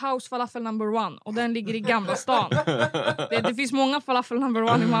Orient House falafel number 1 och den ligger i Gamla stan. Det finns många falafel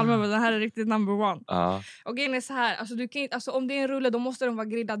number 1 i Malmö men den här är riktigt number 1. Och grejen är så här, alltså du kan alltså om det är en rulle då måste den vara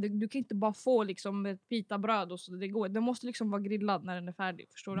grillad. Du kan inte bara få liksom ett pitabröd och så det går. Den måste liksom vara grillad när den är färdig,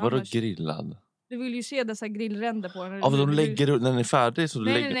 förstår du? Vadå grillad? Du vill ju se dessa grillränder på den. Ja, de lägger när den är färdig så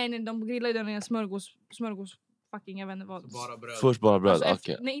nej, de grillar ju den i en smörgås fucking jag vet inte vad. Först bara bröd, alltså,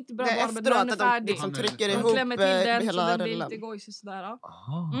 okej. Nej, inte bara bröd, den är färdig. Liksom trycker ihop klämmer till den hela så den blir rullen. lite gojsig sådär.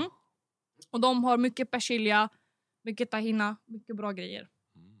 Och de har mycket persilja, mycket tahina, mycket bra grejer.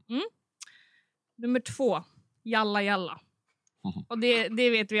 Nummer 2, jalla. Och det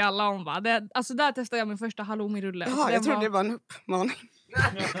vet vi alla om va? Alltså där testade jag min första halloumi-rulle. Ja, jag trodde det var en uppmaning.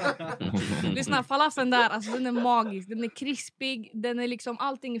 Lyssna, falafeln där, alltså den är magisk. Den är krispig, den är liksom,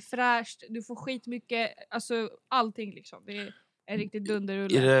 allting är fräscht. Du får skitmycket, alltså allting liksom. Det är riktigt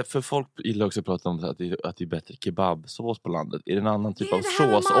dunderrulle. Är det, för folk gillar också att prata om att det är bättre kebabsås på landet. Är det en annan typ av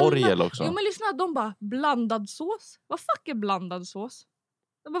såsorgel också? Jo men lyssna, de bara, blandad sås? Vad fuck är blandad sås?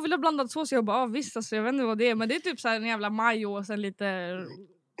 Jag bara vill ha blandad sås. Jag bara, visst alltså, jag vet inte vad det är. Men det är typ så här en jävla majo och sen lite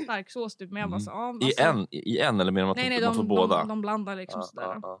stark sås typ. Men jag bara så, I en eller menar man att man får båda? De blandar liksom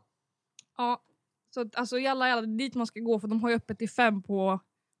sådär. Ja, så alltså jalla, dit man ska gå. För de har ju öppet till 5 på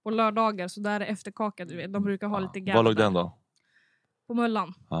lördagar. Så där är efterkaka, du vet. De brukar ha lite gärna. Var låg den då? På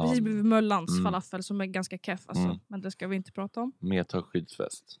Möllan. Precis bredvid Möllans falafel som är ganska keff alltså. Men det ska vi inte prata om.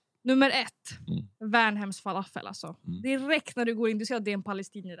 Medtagsskyddsfest. Nummer 1. Värnhems falafel alltså. Direkt när du går in, du ser att det är en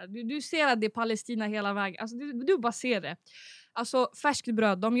palestinare. Du ser att det är Palestina hela vägen. Alltså du bara ser det. Alltså färskt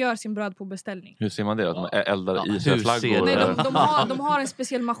bröd, de gör sin bröd på beställning. Hur ser man det? Att de eldar i sig flaggor? Nej, de har en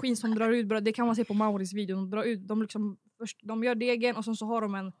speciell maskin som drar ut bröd. Det kan man se på Mauris video. De drar ut, de gör degen och så har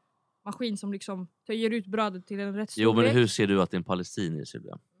de en maskin som liksom töjer ut brödet till en rätt storlek. Jo, men hur ser du att det är en palestinier,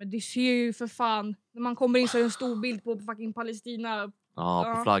 Silvia? Men det ser ju för fan. När man kommer in så är det en stor bild på fucking Palestina.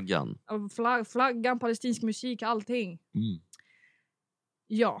 Ja, på flaggan. Flaggan, palestinsk musik, allting.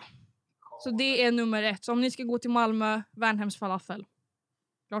 Ja. Så det är nummer 1. Så om ni ska gå till Malmö, Värnhems falafel.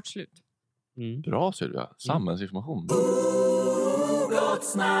 Klart slut. Bra Silvia. Samhällsinformation.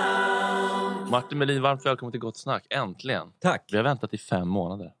 Martin Melin, varmt välkommen till Gott Snack. Äntligen. Tack. Vi har väntat i 5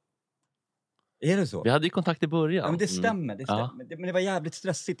 månader. Är det så? Vi hade ju kontakt i början. Ja, men det stämmer. Det stämmer. Ja. Men det var jävligt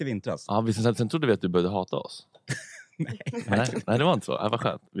stressigt i vintras. Ja, sen trodde vi att du började hata oss. Nej, det var inte så. Det var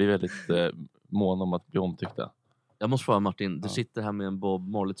skönt. Vi är väldigt måna om att bli omtyckta. Jag måste fråga Martin, du sitter här med en Bob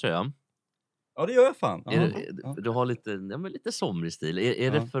Marley-tröja. Ja, det gör jag fan. Du har lite somrig stil.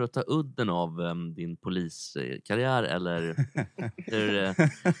 Är det för att ta udden av din poliskarriär eller?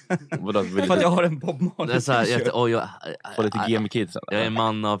 För att jag har en Bob Marley-tröja. Får lite game kids. Jag är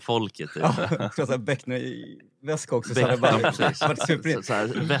man av folket. Så här Beckner-väska också. Så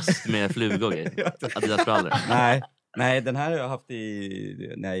här väst med flugor och grejer. Adidas-brallor. Nej, den här har jag haft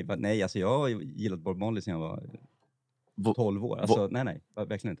i... Nej, alltså jag har gillat Bob Marley sedan jag var 12 år. Alltså, nej,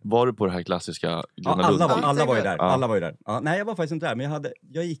 verkligen inte. Var du på det här klassiska? Alla var ju där. Alla var ju där. Nej, jag var faktiskt inte där. Men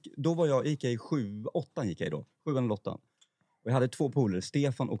jag gick i 7-8 gick jag i då. 7 eller 8. Och jag hade 2 polare,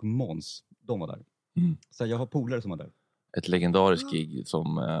 Stefan och Måns. De var där. Så jag har polare som var där. Ett legendariskt gig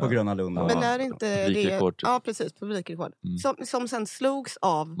som... På Gröna Lund. Men är det inte publikrekord, det? Ja, precis. Publikrekord. Som sen slogs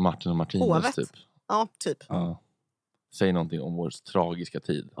av Martin och Martinus hovet. typ. Ja, typ. Ja. Säg någonting om vår tragiska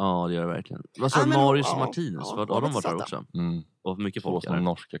tid. Ja, det gör det verkligen. Vad sa Marius och Martinus? Har de varit där också? Och mycket folk som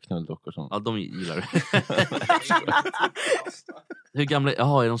norska knulldockor som... Ja, de gillar det. Hur gamla...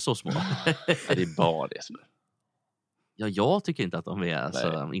 Jaha, är de så små? Det är bara det. Ja, jag tycker inte att de är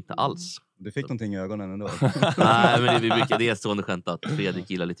så, inte alls. Du fick någonting i ögonen ändå. Nej, men det är stående skämt att Fredrik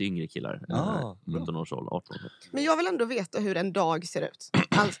gillar lite yngre killar. 17 års ålder, 18 år. Men jag vill ändå veta hur en dag ser ut.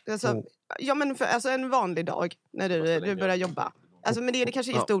 Ja, men alltså en vanlig dag när du börjar jobba. Alltså, men det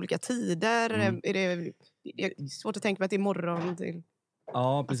kanske är just olika tider. Är det svårt att tänka mig att det är morgon till...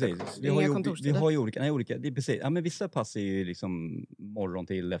 Ja, precis. Vi har ju olika. Det är precis. Ja, men vissa pass är ju liksom morgon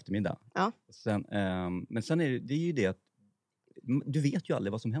till eftermiddag. Ja. Sen, men sen är det är ju det att du vet ju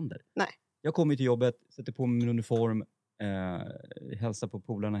aldrig vad som händer. Nej. Jag kommer till jobbet, sätter på min uniform, hälsar på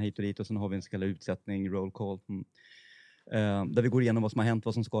polarna hit och dit och sen har vi en så kallad utsättning, roll call. Där vi går igenom vad som har hänt,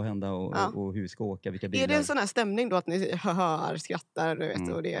 vad som ska hända och hur vi ska åka, vilka bilar. Är det en sån här stämning då att ni hör, skrattar du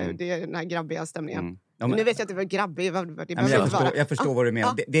vet, och det är den här grabbiga stämningen? Ja, men nu vet jag att det var grabbig. Jag förstår vad du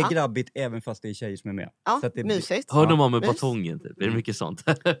menar. Det är grabbigt även fast det är tjejer som är med. Ja, så att det, mysigt. Hör de av med batongen typ? Är det mycket sånt?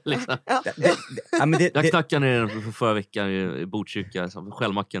 Liksom. Jag knackade ner den förra veckan i Botkyrka,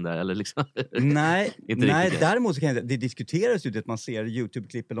 självmacken där. Eller liksom. Nej, däremot så kan det diskuteras ju att man ser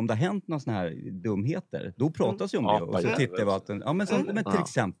YouTube-klipp eller om det har hänt några såna här dumheter. Då pratas ju om det. Och så tittar vi att men till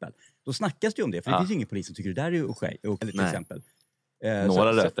exempel. Då snackas det ju om det. För det finns ju ingen polis som tycker det där är okej. Till exempel.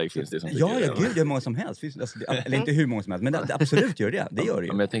 Några rättägg finns det som tycker det. Gud, det är många som helst. Eller inte hur många som helst, men det absolut gör det. Det gör det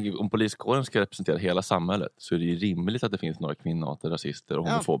ju. Men jag tänker, om poliskåren ska representera hela samhället så är det ju rimligt att det finns några kvinnor, rasister och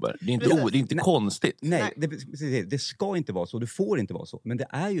homofober. Det är inte konstigt. Nej, det ska inte vara så. Det får inte vara så. Men det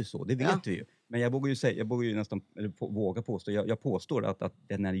är ju så, det vet vi ju. Men jag vågar ju nästan våga påstå. Jag påstår att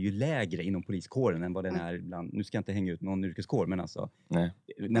den är ju lägre inom poliskåren än vad den är ibland. Nu ska jag inte hänga ut någon yrkeskår, men alltså. Nej.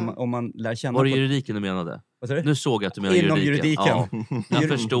 Om man lär känna... Var det juridiken du menade? Nu såg jag att du menar inom juridiken. Ja, jag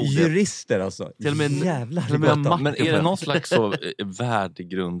förstod det. Jurister alltså. Till och med jävlar. Men är det någon slags så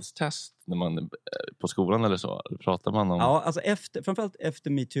värdegrundstest när man på skolan eller så? Pratar man om... Ja, alltså framförallt efter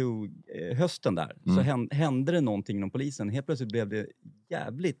MeToo-hösten där så hände det någonting inom polisen. Helt plötsligt blev det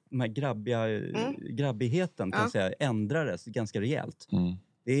jävligt, de här grabbigheten kan jag säga, ändrades ganska rejält.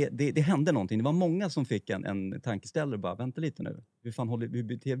 Det hände någonting. Det var många som fick en tankeställare bara, vänta lite nu. Hur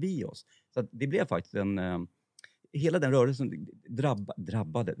beter vi oss? Så att det blev faktiskt hela den rörelsen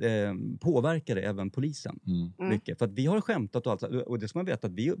påverkade även polisen mycket. För att vi har skämtat och allt. Och det ska man veta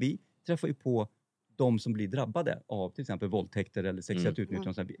att vi träffar ju på de som blir drabbade av till exempel våldtäkter eller sexuellt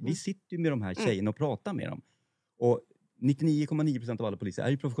utnyttjande. Vi sitter ju med de här tjejerna och pratar med dem. Och 99,9% av alla poliser är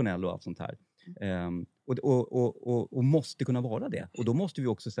ju professionella och allt sånt här. Och måste kunna vara det. Och då måste vi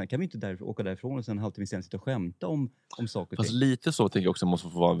också sen, kan vi inte åka därifrån och sen en halvtimme sen sitta och skämta om saker. Fast lite så tänker jag också måste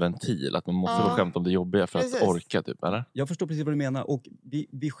få vara en ventil. Att man måste få skämta om det jobbiga för att orka typ, eller? Jag förstår precis vad du menar. Och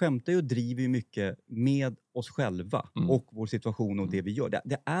vi skämtar ju och driver ju mycket med oss själva och vår situation och det vi gör.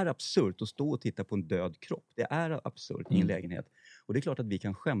 Det är absurt att stå och titta på en död kropp. Det är absurt i en lägenhet. Och det är klart att vi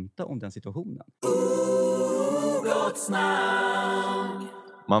kan skämta om den situationen.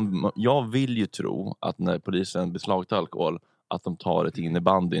 Jag vill ju tro att när polisen beslagtar alkohol att de tar det till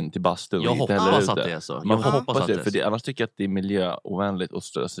innebandyn, till bastun. Jag hoppas att det är så. Man hoppas det, för annars tycker jag att det är miljöovänligt och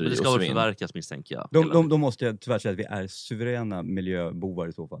slöseri. Det ska väl förverkas, misstänker jag. De måste jag tyvärr säga att vi är suveräna miljöbovar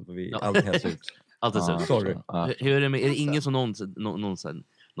i så fall. För vi alltid hälsar ut. Alltid så. Sorry. Hur är det med, är det ingen som någon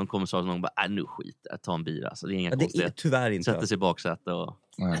kommissar som någon bara, nu skit, ta en bira. Så det är inga konstigheter. Det är tyvärr inte. Sätter sig i baksätet och...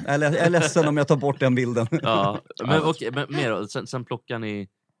 Jag är ledsen om jag tar bort den bilden. Ja, men okej, men mer då. Sen plockar ni...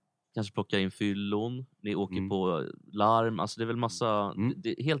 Kanske plocka in fyllon. Ni åker på larm. Alltså det är väl massa...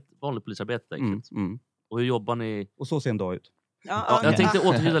 Det är helt vanligt polisarbete. Och hur jobbar ni? Och så ser en dag ut. Jag tänkte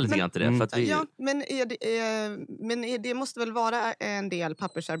återknyta lite grann till det. För att vi... men det måste väl vara en del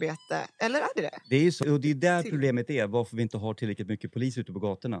pappersarbete? Eller är det det? Det är ju så, och det är där problemet är. Varför vi inte har tillräckligt mycket polis ute på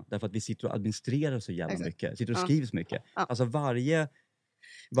gatorna. Därför att vi sitter och administrerar så jävla mycket. Sitter och skriver så mycket. Alltså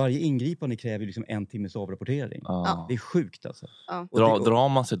varje ingripande kräver liksom 1 timmes avrapportering. Det är sjukt alltså. Drar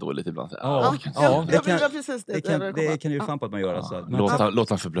man sig då lite ibland? Det kan ju fan på att man gör. Alltså. Låt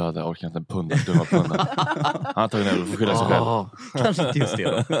han förblöda, jag orkar inte en punda. Han tar ju ner och får skylla sig själv. Kanske inte just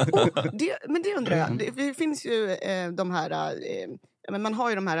det. Men det undrar jag. Det finns ju de här... men man har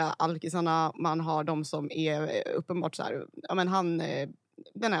ju de här alkisarna, man har de som är uppenbart så här... Ja, men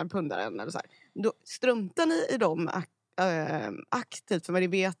den här pundaren eller så här. Då struntar ni i dem aktivt, för man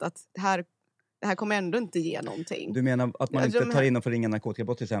vet att här det här kommer ändå inte ge någonting. Du menar att man inte tar in och får ringa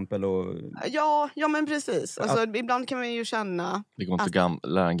narkotikabrott till exempel? Och... Ja, men precis. Alltså, ibland kan man ju känna... Det går inte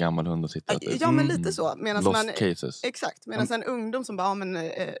att lära en gammal hund att sitta. Ja, men lite så. Lost cases. Exakt. Medan en ungdom som bara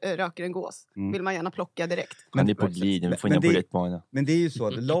röker en gås vill man gärna plocka direkt. Men det är på glid, vi får inga på rätt bana. Men det är ju så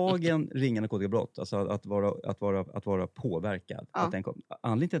att lagen ringa narkotikabrott, alltså att vara påverkad. Ja.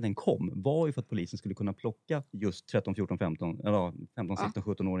 Anledningen till att den kom var ju för att polisen skulle kunna plocka just 13, 14, 15, 16,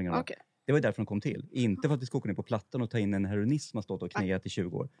 17-åringar. Okay. Det var ju därför de kom till. Inte för att vi skulle åka ner på plattan och ta in en heroinist som har stått och knäat i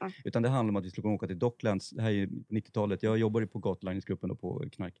 20 år. Utan det handlar om att vi skulle kunna åka till Docklands. Det här är 90-talet. Jag jobbar ju på gatulangningsgruppen och på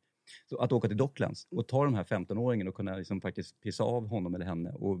knark. Så att åka till Docklands och ta de här 15-åringen och kunna liksom faktiskt pissa av honom eller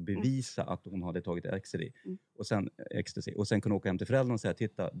henne och bevisa att hon hade tagit ecstasy. Och sen kunna åka hem till föräldrarna och säga,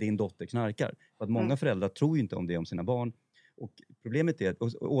 titta, din dotter knarkar. För att många föräldrar tror ju inte om det om sina barn. Och problemet är,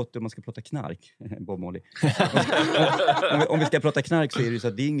 om man ska prata knark, Bob Marley. om vi ska prata knark så är det ju så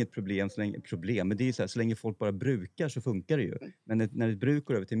att det är inget problem, men det är så här, så länge folk bara brukar så funkar det ju. Men när ett bruk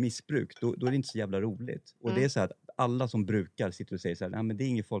går över till missbruk, då är det inte så jävla roligt. Och det är så här att alla som brukar sitter och säger så här, nej men det är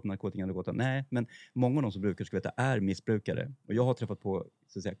inget folk med narkotika. Nej, men många av de som brukar ska veta är missbrukare. Och jag har träffat på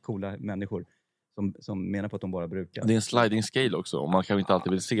så att säga coola människor som menar på att de bara brukar. Det är en sliding scale också, och man kan inte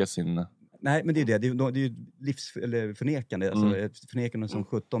alltid vill se sin... Nej, men det är det. Det är ju förnekande. Alltså ett förnekande som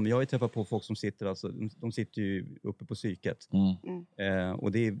 17. Men jag har ju träffat på folk som sitter, alltså, de sitter ju uppe på psyket.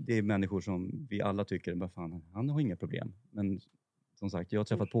 Och det är människor som vi alla tycker, bara fan, han har inga problem. Men som sagt, jag har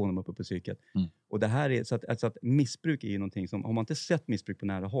träffat på honom uppe på psyket. Och det här är, så att missbruk är ju någonting som, har man inte sett missbruk på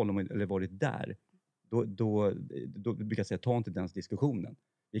nära håll eller varit där, då brukar jag säga, ta inte den diskussionen.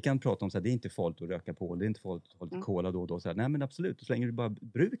 Vi kan prata om så här, det är inte farligt att röka på, det är inte farligt att ha lite cola då och då. Så här, nej men absolut, så länge du bara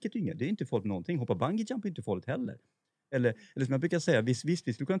bruket inget, det är inte farligt någonting. Hoppa bungee jump är inte farligt heller. Eller som jag brukar säga, visst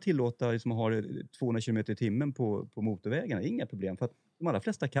vi skulle kunna tillåta som har 200 km i timmen på motorvägarna, inga problem. För att de allra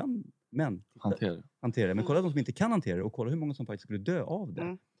flesta kan hantera det. Men kolla de som inte kan hantera det och kolla hur många som faktiskt skulle dö av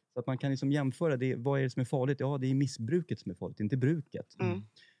det. Så att man kan liksom jämföra det, vad är det som är farligt? Ja, det är missbruket som är farligt, inte bruket.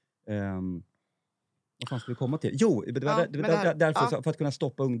 Vad fan skulle vi komma till? Jo, därför för att kunna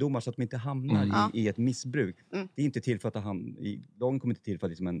stoppa ungdomar så att de inte hamnar i ett missbruk. Det är inte till för att lagen kommer inte till för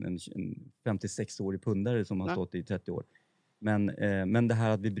att liksom en 56-årig pundare som har stått i 30 år. Men det här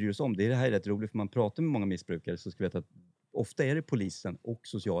att vi bryr oss om, det här är rätt roligt, för man pratar med många missbrukare så ska vi veta att ofta är det polisen och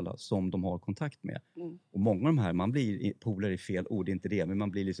sociala som de har kontakt med. Och många av de här, man blir polare i fel ord, det är inte det, men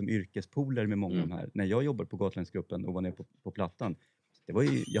man blir liksom yrkespolare med många av de här. När jag jobbade på gatulangningsgruppen och var nere på plattan,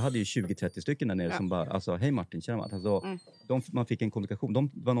 jag hade ju 20-30 stycken där nere som bara, alltså hej Martin, tjena Martin. Alltså, man fick en kommunikation, det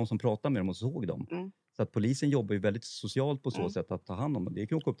var någon som pratade med dem och såg dem. Så att polisen jobbar ju väldigt socialt på så sätt att ta hand om dem. Det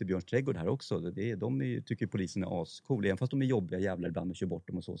kan åka upp till Björns trädgård här också. Tycker polisen är ascool. Även fast de är jobbiga jävlar ibland och kör bort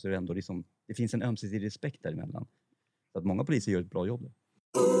dem och så är det ändå liksom, det finns en ömsesidig respekt däremellan. Så att många poliser gör ett bra jobb.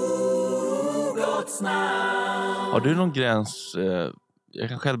 Har du någon gräns... Jag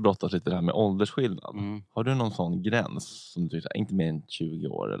kan själv brottas lite det här med åldersskillnad. Har du någon sån gräns som du tycker, inte mer än 20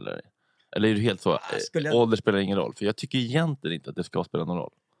 år eller är du helt så, ålder spelar ingen roll? För jag tycker egentligen inte att det ska spela någon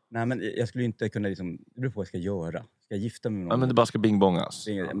roll. Nej, men jag skulle inte kunna liksom, det beror på vad jag ska göra. Ska jag gifta mig med någon? Ja, men det bara ska bingbongas.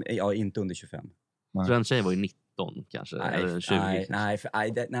 Ja, inte under 25. Så en tjej var ju 19 kanske, eller 20.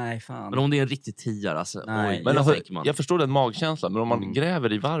 Nej, fan. Men om det är en riktig tiar, alltså. Men alltså, jag förstår den magkänslan, men om man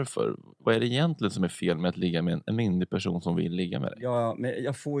gräver i varför, vad är det egentligen som är fel med att ligga med en myndig person som vill ligga med dig? Ja, men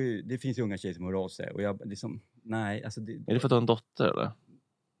det finns ju unga tjejer som hör av sig. Och jag liksom, nej. Alltså är det för att du har en dotter eller?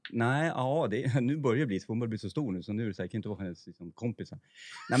 Nej, ja, nu börjar det bli så. Hon börjar bli så stor nu, så nu är det så här, kan inte vara hennes liksom, kompisar.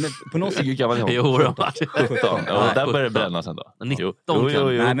 Nej, men på något sätt... Jo, där börjar det brännas ändå. 19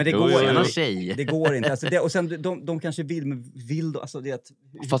 Nej, men det går en tjej. Det går inte. Alltså, och sen, de kanske vill alltså det att...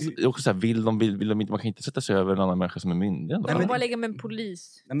 Fast det är också så här, vill de inte, man kan inte sätta sig över en annan människa som är myndig ändå. Nej, men bara lägga med en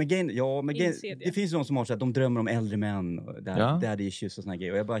polis. Nej, men det finns ju någon som har så att de drömmer om äldre män, där det är kyss och såna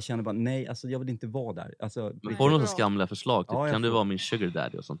grejer. Och jag bara känner nej, alltså jag vill inte vara där. Alltså, får du några skamliga förslag? Typ, kan du vara min sugar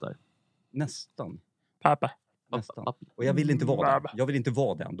daddy och sånt där? Nästan. Pappa. Nästan. Och jag vill inte vara den. Jag vill inte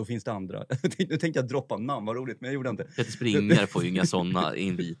vara den. Då finns det andra. Nu tänkte jag droppa namn, vad roligt, men jag gjorde inte. Peter Springer får ju inga sådana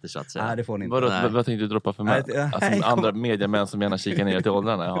inviter så att säga. Nej, det får ni inte. Vad tänkte du droppa för mig? Alltså andra mediamän som gärna kikar ner till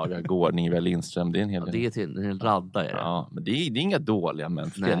åldrarna. Ja, vi har Gård, Niva Lindström. Det är en hel del. Det är en radda. Ja, men det är inga dåliga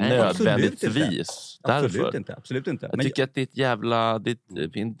män. Det är nödvändigtvis. Absolut inte. Jag tycker att det är ett jävla... Det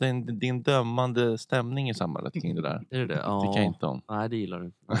är en dömande stämning i samhället kring det där. Är det det? Ja. Det kan jag inte om. Nej, det gillar du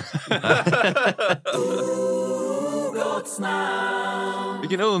inte.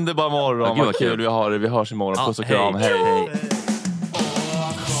 Vilken underbar morgon. Vad kul vi har det. Vi hörs imorgon. Puss och kram. Hej.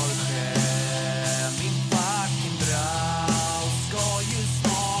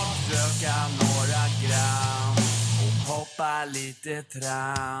 Hoppa lite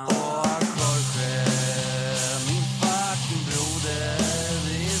trams. Och Jorge, min fucking broder,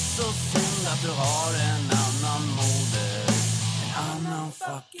 det är så synd att du har en annan moder. En annan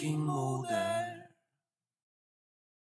fucking moder.